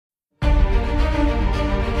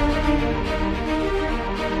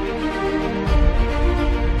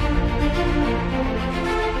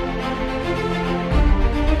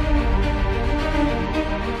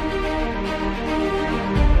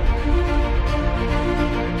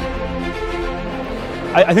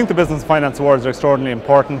I think the Business and Finance Awards are extraordinarily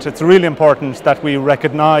important. It's really important that we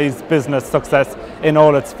recognise business success in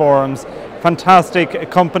all its forms.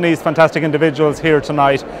 Fantastic companies, fantastic individuals here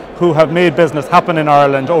tonight who have made business happen in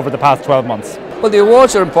Ireland over the past 12 months. Well, the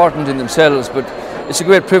awards are important in themselves, but it's a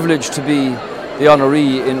great privilege to be the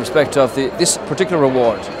honoree in respect of this particular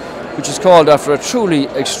award, which is called after a truly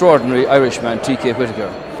extraordinary Irishman, TK Whitaker.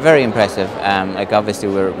 Very impressive. Obviously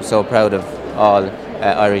we're so proud of all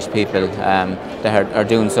Irish people that are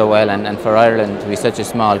doing so well, and for Ireland to be such a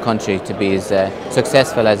small country to be as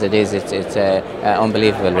successful as it is, it's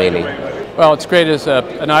unbelievable really. Well, it's great as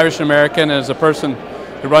an Irish American, as a person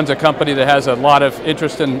who runs a company that has a lot of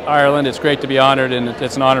interest in Ireland. It's great to be honoured, and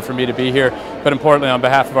it's an honour for me to be here. But importantly, on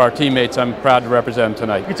behalf of our teammates, I'm proud to represent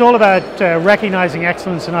tonight. It's all about recognising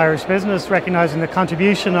excellence in Irish business, recognising the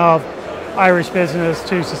contribution of Irish business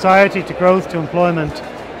to society, to growth, to employment.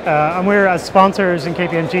 And we're, as sponsors in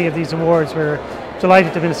KPMG of these awards, we're delighted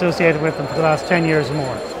to have been associated with them for the last 10 years or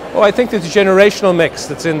more. Well, I think that the generational mix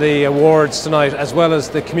that's in the awards tonight, as well as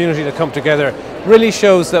the community that come together, really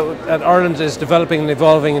shows that Ireland is developing and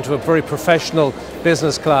evolving into a very professional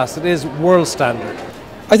business class that is world standard.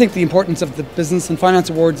 I think the importance of the Business and Finance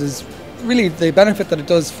Awards is really the benefit that it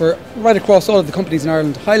does for right across all of the companies in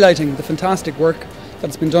Ireland, highlighting the fantastic work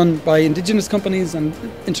that's been done by Indigenous companies and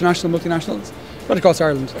international multinationals right across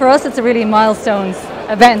Ireland. For us, it's a really milestones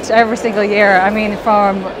event every single year. I mean,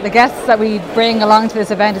 from the guests that we bring along to this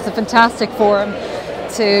event, it's a fantastic forum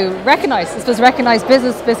to recognise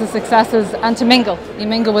business successes, and to mingle. You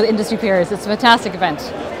mingle with industry peers. It's a fantastic event.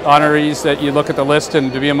 Honorees, that you look at the list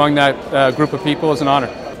and to be among that group of people is an honour.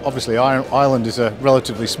 Obviously Ireland is a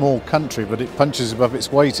relatively small country, but it punches above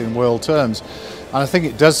its weight in world terms, and I think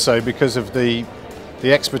it does so because of the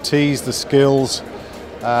expertise, the skills,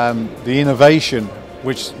 the innovation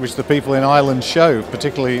which the people in Ireland show,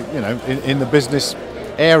 particularly in the business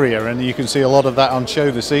area, and you can see a lot of that on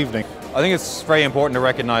show this evening. I think it's very important to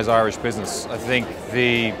recognise Irish business. I think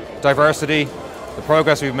the diversity, the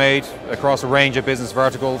progress we've made across a range of business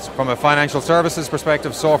verticals, from a financial services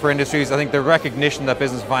perspective, software industries, I think the recognition that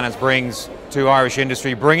business and finance brings to Irish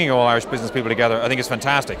industry, bringing all Irish business people together, I think is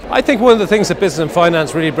fantastic. I think one of the things that business and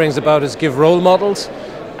finance really brings about is give role models.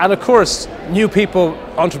 And of course, new people,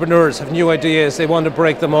 entrepreneurs, have new ideas, they want to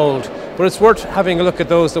break the mould. But it's worth having a look at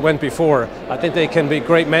those that went before. I think they can be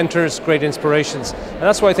great mentors, great inspirations. And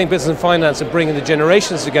that's why I think business and finance and bringing the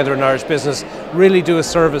generations together in Irish business really do a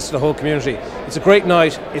service to the whole community. It's a great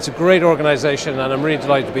night, it's a great organisation, and I'm really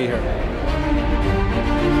delighted to be here.